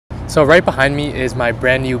So right behind me is my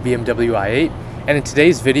brand new BMW i8, and in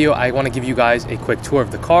today's video I want to give you guys a quick tour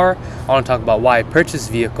of the car. I want to talk about why I purchased this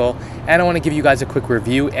vehicle, and I want to give you guys a quick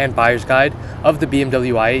review and buyer's guide of the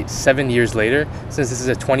BMW i8 7 years later, since this is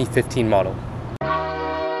a 2015 model.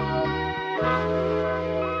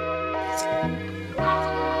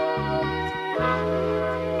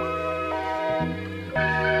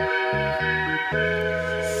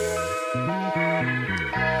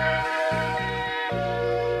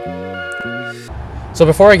 So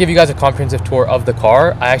before I give you guys a comprehensive tour of the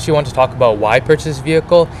car, I actually want to talk about why I purchased this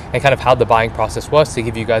vehicle and kind of how the buying process was, to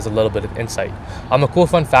give you guys a little bit of insight. A cool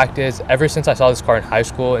fun fact is, ever since I saw this car in high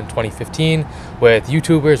school in 2015 with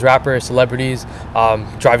YouTubers, rappers, celebrities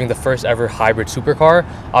driving the first ever hybrid supercar,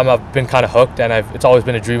 I've been kind of hooked, and it's always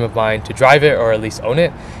been a dream of mine to drive it or at least own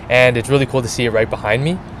it, and it's really cool to see it right behind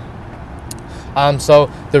me. So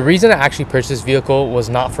the reason I actually purchased this vehicle was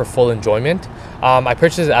not for full enjoyment. I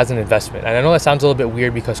purchased it as an investment, and I know that sounds a little bit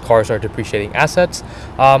weird because cars are depreciating assets,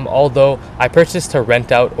 although I purchased to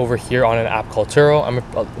rent out over here on an app called Turo.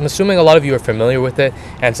 I'm assuming a lot of you are familiar with it,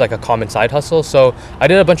 and it's like a common side hustle. So I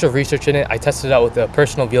did a bunch of research in it. I tested it out with a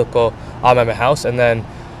personal vehicle at my house, and then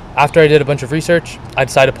after I did a bunch of research, I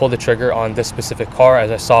decided to pull the trigger on this specific car, as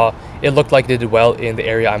I saw it looked like it did well in the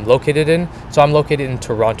area I'm located in. So I'm located in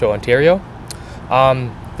Toronto, Ontario.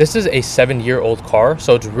 This is a 7-year-old car,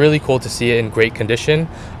 so it's really cool to see it in great condition.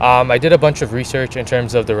 I did a bunch of research in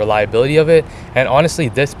terms of the reliability of it, and honestly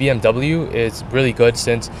this BMW is really good,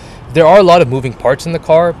 since there are a lot of moving parts in the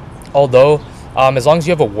car, although as long as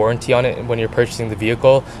you have a warranty on it when you're purchasing the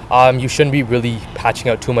vehicle, you shouldn't be really patching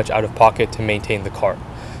out too much out of pocket to maintain the car.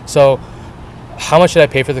 So how much did I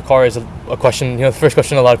pay for the car is a question, the first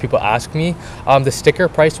question a lot of people ask me. The sticker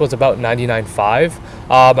price was about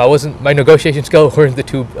 $99.5. My negotiation skills weren't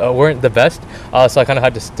the best, so I kind of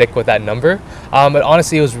had to stick with that number. But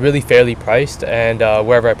honestly, it was really fairly priced, and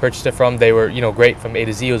wherever I purchased it from, they were great from A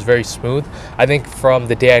to Z. It was very smooth. I think from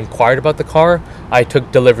the day I inquired about the car, I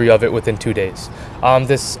took delivery of it within 2 days.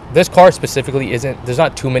 This car specifically there's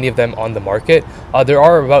not too many of them on the market. There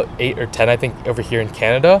are about 8 or 10, I think, over here in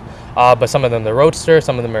Canada, but some of them are Roadster,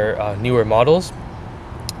 some of them are newer models,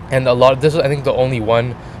 and this is, I think, the only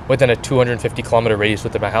one within a 250 kilometer radius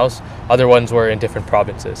within my house. Other ones were in different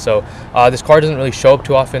provinces. So this car doesn't really show up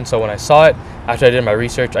too often, so when I saw it after I did my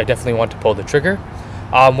research, I definitely want to pull the trigger.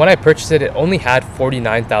 When I purchased it, it only had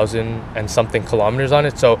 49,000 and something kilometers on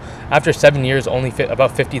it. So after 7 years, only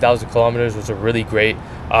about 50,000 kilometers was a really great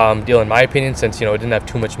deal in my opinion, since it didn't have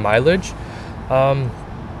too much mileage.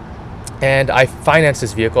 And I financed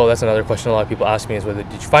this vehicle. That's another question a lot of people ask me, is whether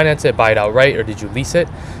did you finance it, buy it outright, or did you lease it?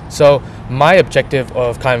 So my objective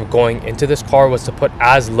of kind of going into this car was to put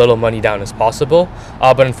as little money down as possible.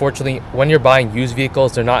 But unfortunately, when you're buying used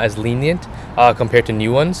vehicles, they're not as lenient compared to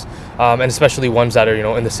new ones, and especially ones that are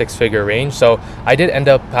in the 6-figure range. So I did end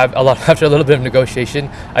up after a little bit of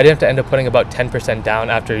negotiation, I did have to end up putting about 10%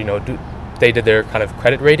 down after they did their kind of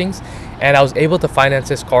credit ratings, and I was able to finance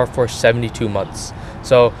this car for 72 months.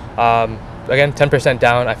 So again, 10%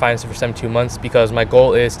 down, I financed it for 72 months because my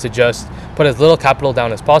goal is to just put as little capital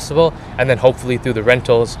down as possible, and then hopefully through the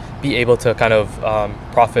rentals be able to kind of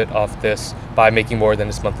profit off this by making more than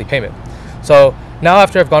this monthly payment. So now,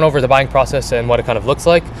 after I've gone over the buying process and what it kind of looks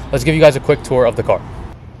like, let's give you guys a quick tour of the car.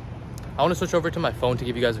 I want to switch over to my phone to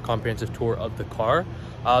give you guys a comprehensive tour of the car.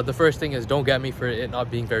 The first thing is, don't get me for it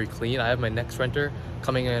not being very clean. I have my next renter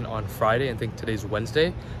coming in on Friday, and I think today's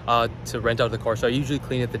Wednesday, to rent out the car. So I usually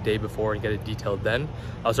clean it the day before and get it detailed then.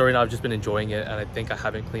 So right now I've just been enjoying it, and I think I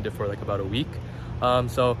haven't cleaned it for like about a week.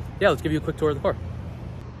 So yeah, let's give you a quick tour of the car.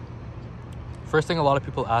 First thing a lot of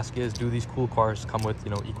people ask is, do these cool cars come with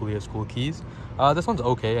equally as cool keys? This one's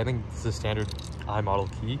okay. I think this is a standard I model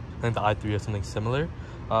key. I think the i3 has something similar.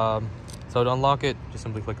 So to unlock it, just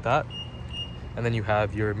simply click that, and then you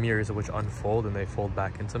have your mirrors, which unfold and they fold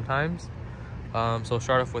back in sometimes. So I'll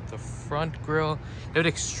start off with the front grille. They're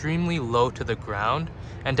extremely low to the ground,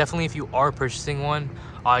 and definitely if you are purchasing one,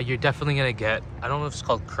 you're definitely gonna get, I don't know if it's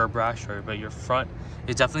called curb rash, but your front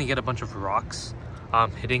is definitely get a bunch of rocks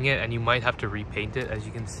hitting it, and you might have to repaint it. As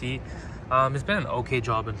you can see, it's been an okay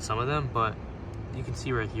job in some of them, but you can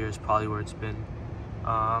see right here is probably where it's been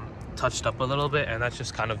touched up a little bit, and that's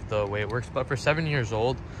just kind of the way it works. But for 7 years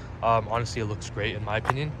old, honestly, it looks great in my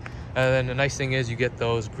opinion. And then the nice thing is you get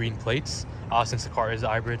those green plates since the car is a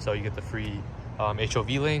hybrid, so you get the free HOV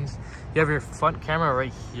lanes. You have your front camera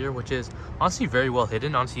right here, which is honestly very well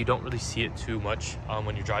hidden. Honestly, you don't really see it too much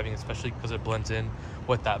when you're driving, especially because it blends in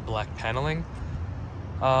with that black paneling.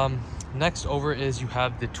 Next over is you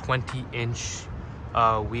have the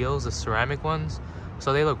 20-inch wheels, the ceramic ones.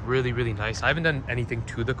 So they look really, really nice. I haven't done anything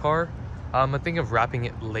to the car. I'm thinking of wrapping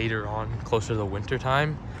it later on, closer to the winter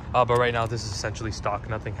time. But right now this is essentially stock.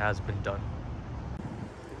 Nothing has been done.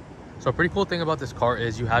 So a pretty cool thing about this car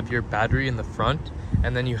is you have your battery in the front,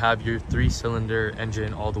 and then you have your 3-cylinder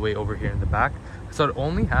engine all the way over here in the back. So it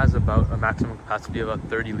only has about a maximum capacity of about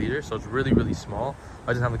 30 liters. So it's really, really small. It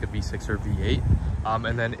doesn't have like a V6 or V8.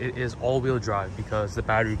 And then it is all-wheel drive because the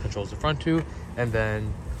battery controls the front two, and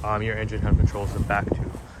then your engine kind of controls the back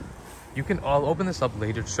two. I'll open this up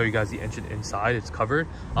later to show you guys the engine inside. It's covered,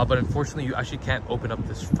 but unfortunately you actually can't open up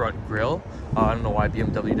this front grille. I don't know why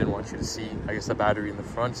BMW didn't want you to see, I guess, the battery in the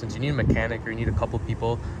front, since you need a mechanic or you need a couple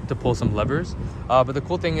people to pull some levers. But the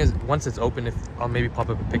cool thing is, once it's open, I'll maybe pop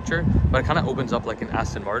up a picture, but it kind of opens up like an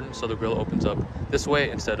Aston Martin, so the grille opens up this way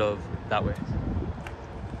instead of that way.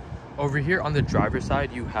 Over here on the driver's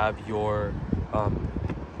side, you have your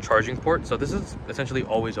charging port. So this is essentially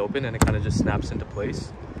always open, and it kind of just snaps into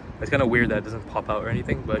place. It's kind of weird that it doesn't pop out or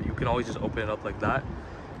anything, but you can always just open it up like that.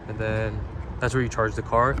 And then that's where you charge the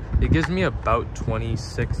car. It gives me about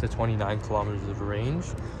 26 to 29 kilometers of range.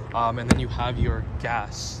 And then you have your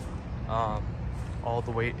gas all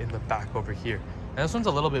the way in the back over here. And this one's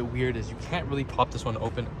a little bit weird, is you can't really pop this one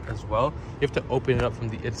open as well. You have to open it up from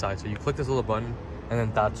the inside. So you click this little button, and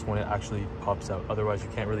then that's when it actually pops out. Otherwise, you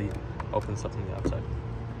can't really open stuff from the outside.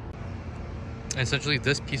 And essentially,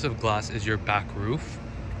 this piece of glass is your back roof.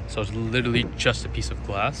 So it's literally just a piece of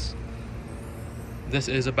glass. This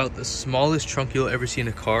is about the smallest trunk you'll ever see in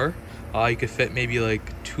a car. You could fit maybe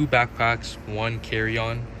like 2 backpacks, 1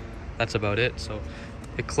 carry-on. That's about it. So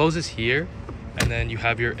it closes here, and then you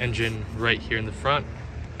have your engine right here in the front.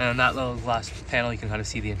 And on that little glass panel, you can kind of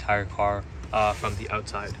see the entire car from the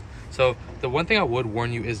outside. So the one thing I would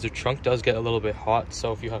warn you is the trunk does get a little bit hot.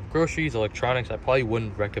 So if you have groceries, electronics, I probably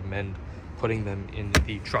wouldn't recommend putting them in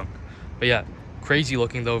the trunk. But yeah, crazy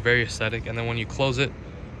looking though, very aesthetic. And then when you close it,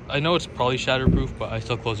 I know it's probably shatterproof, but I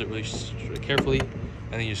still close it really carefully,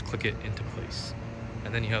 and then you just click it into place.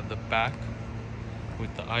 And then you have the back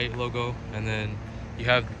with the I logo, and then you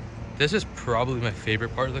have, this is probably my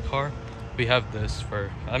favorite part of the car. We have this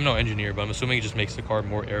for, I'm no engineer, but I'm assuming it just makes the car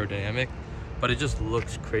more aerodynamic, but it just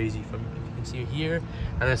looks crazy from, you can see here,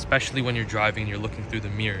 and especially when you're driving and you're looking through the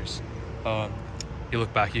mirrors. You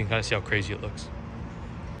look back, you can kind of see how crazy it looks.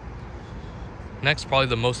 Next, probably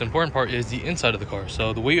the most important part is the inside of the car.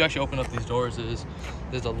 So the way you actually open up these doors is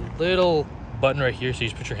there's a little button right here, so you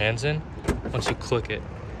just put your hands in. Once you click it,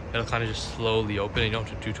 it'll kind of just slowly open. You don't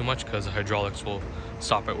have to do too much because the hydraulics will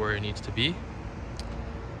stop it where it needs to be.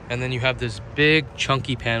 And then you have this big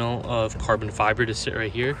chunky panel of carbon fiber to sit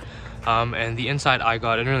right here. And the inside I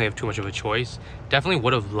didn't really have too much of a choice. Definitely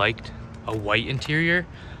would have liked a white interior,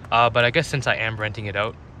 but I guess since I am renting it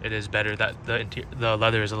out, it is better that the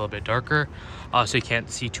leather is a little bit darker, so you can't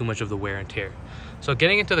see too much of the wear and tear. So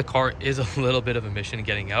getting into the car is a little bit of a mission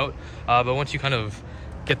getting out, but once you kind of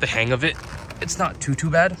get the hang of it, it's not too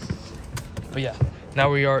bad. But yeah,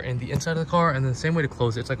 now we are in the inside of the car, and then the same way to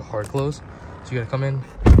close it, it's like a hard close. So you gotta come in,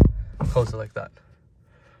 close it like that.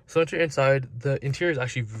 So once you're inside, the interior is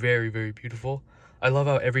actually very, very beautiful. I love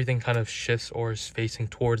how everything kind of shifts or is facing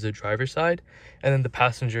towards the driver's side, and then the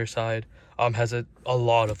passenger side has a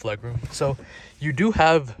lot of legroom. So you do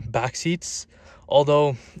have back seats,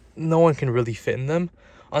 although no one can really fit in them.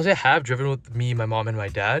 Honestly, I have driven with me, my mom, and my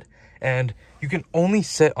dad, and you can only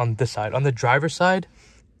sit on this side. On the driver's side,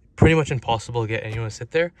 pretty much impossible to get anyone to sit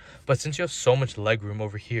there. But since you have so much legroom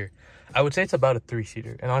over here, I would say it's about a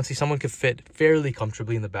 3-seater. And honestly, someone could fit fairly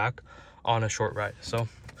comfortably in the back on a short ride. So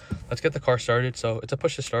let's get the car started. So it's a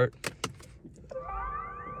push to start.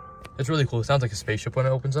 It's really cool. It sounds like a spaceship when it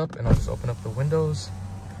opens up. And I'll just open up the windows.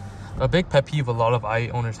 A big pet peeve a lot of i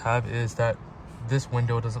owners have is that this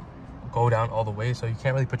window doesn't go down all the way, so you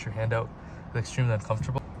can't really put your hand out. It's extremely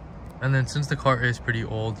uncomfortable. And then since the car is pretty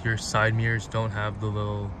old, your side mirrors don't have the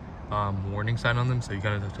little warning sign on them, so you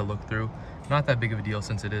kind of have to look through. Not that big of a deal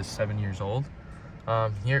since it is 7 years old.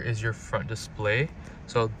 Here is your front display.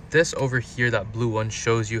 So this over here, that blue one,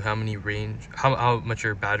 shows you how many range, how much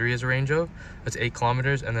your battery has a range of. That's 8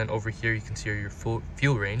 kilometers. And then over here you can see your full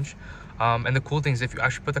fuel range. And the cool thing is if you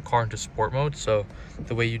actually put the car into sport mode, so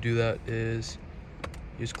the way you do that is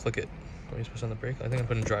you just click it. When you push on the brake, I think I'm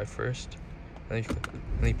putting drive first, and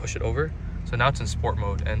then you push it over. So now it's in sport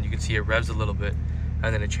mode, and you can see it revs a little bit,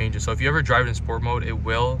 and then it changes. So if you ever drive it in sport mode, it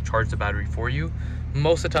will charge the battery for you.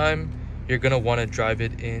 Most of the time, you're gonna want to drive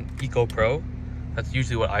it in Eco Pro. That's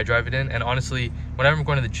usually what I drive it in. And honestly, whenever I'm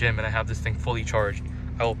going to the gym and I have this thing fully charged,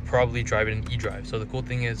 I will probably drive it in eDrive. So the cool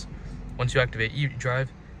thing is, once you activate eDrive,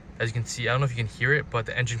 as you can see, I don't know if you can hear it, but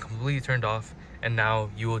the engine completely turned off, and now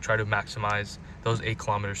you will try to maximize those 8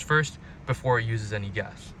 kilometers first before it uses any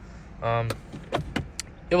gas.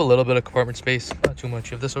 You have a little bit of compartment space, not too much.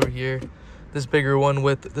 You have this over here, this bigger one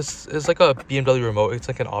with, this is like a BMW remote. It's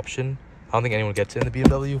like an option. I don't think anyone gets it in the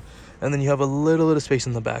BMW. And then you have a little bit of space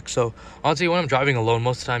in the back. So honestly, when I'm driving alone,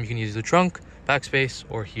 most of the time you can use the trunk, back space,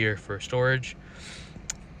 or here for storage.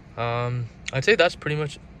 I'd say that's pretty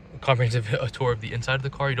much a comprehensive tour of the inside of the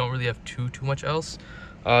car. You don't really have too much else.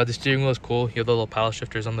 The steering wheel is cool. You have the little paddle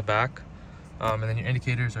shifters on the back. And then your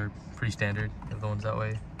indicators are pretty standard. You have the ones that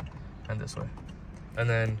way and this way. And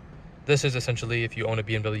then this is essentially, if you own a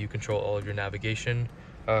BMW, you control all of your navigation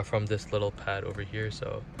from this little pad over here.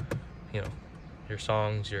 So, you know, your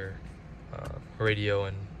songs, your radio,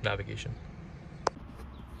 and navigation.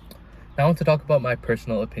 Now I want to talk about my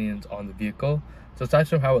personal opinions on the vehicle. So aside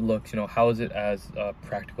from how it looks, you know, how is it as a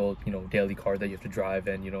practical, you know, daily car that you have to drive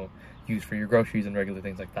and, you know, use for your groceries and regular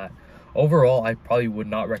things like that. Overall, I probably would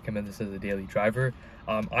not recommend this as a daily driver.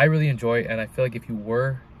 I really enjoy it, and I feel like if you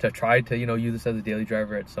were to try to, you know, use this as a daily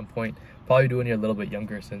driver at some point, probably do when you're a little bit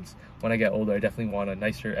younger, since when I get older, I definitely want a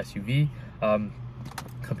nicer SUV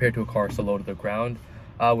compared to a car so low to the ground.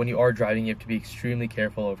 When you are driving, you have to be extremely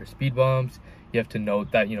careful over speed bumps. You have to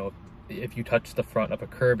note that, you know, if you touch the front of a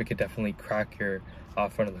curb, it could definitely crack your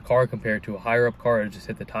front of the car compared to a higher up car. It'll just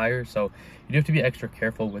hit the tires. So you do have to be extra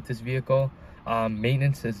careful with this vehicle.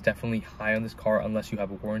 Maintenance is definitely high on this car unless you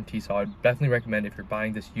have a warranty. So I'd definitely recommend, if you're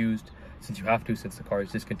buying this used, since you have to, since the car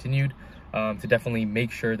is discontinued, to definitely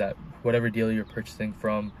make sure that whatever dealer you're purchasing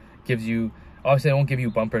from gives you, obviously I won't give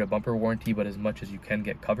you bumper to bumper warranty, but as much as you can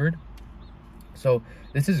get covered. So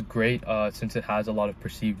this is great since it has a lot of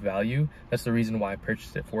perceived value. That's the reason why I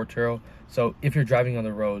purchased it for Turo. So if you're driving on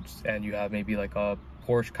the roads and you have maybe like a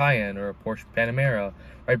Porsche Cayenne or a Porsche Panamera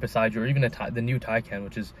right beside you, or even the new Taycan,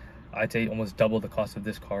 which is, I'd say, almost double the cost of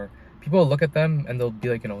this car, people will look at them and they'll be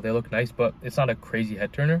like, you know, they look nice, but it's not a crazy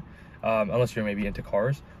head turner unless you're maybe into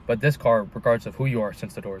cars. But this car, regardless of who you are,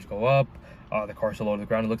 since the doors go up, the car's so low to the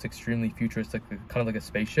ground, it looks extremely futuristic, kind of like a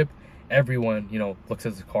spaceship. Everyone, you know, looks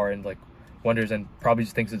at this car and like wonders and probably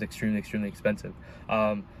just thinks it's extremely expensive.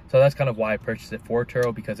 So that's kind of why I purchased it for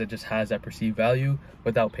Turo, because it just has that perceived value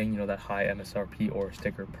without paying, you know, that high MSRP or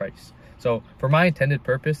sticker price. So for my intended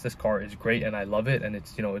purpose, this car is great and I love it, and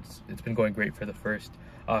it's, you know, it's been going great for the first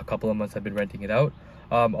couple of months I've been renting it out.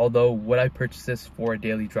 Although would I purchase this for a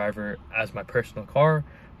daily driver as my personal car?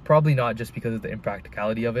 Probably not, just because of the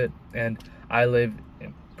impracticality of it. And I live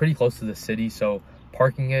pretty close to the city, so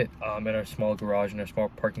parking it in our small garage, in our small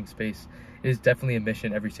parking space, is definitely a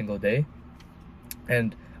mission every single day.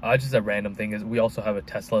 And just a random thing is we also have a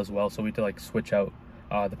Tesla as well, so we have to like switch out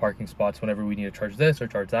the parking spots whenever we need to charge this or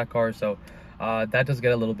charge that car. So that does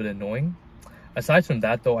get a little bit annoying. Aside from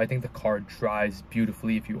that though, I think the car drives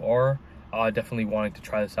beautifully. If you are definitely wanting to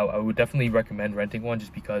try this out, I would definitely recommend renting one,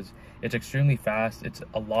 just because it's extremely fast. It's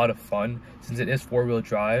a lot of fun since it is 4-wheel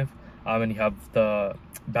drive, and you have the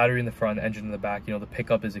battery in the front, the engine in the back. You know, the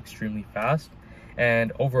pickup is extremely fast,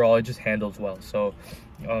 and overall it just handles well. So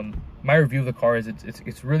my review of the car is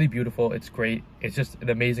it's really beautiful, it's great, it's just an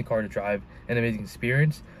amazing car to drive, an amazing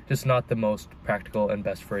experience, just not the most practical and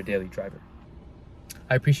best for a daily driver.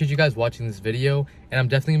 I appreciate you guys watching this video, and I'm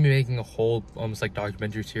definitely gonna be making a whole almost like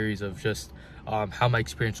documentary series of just how my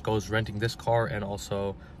experience goes renting this car, and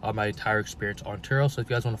also my entire experience on Turo. So if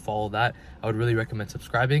you guys want to follow that, I would really recommend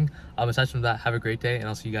subscribing. Aside from that, have a great day, and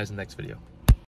I'll see you guys in the next video.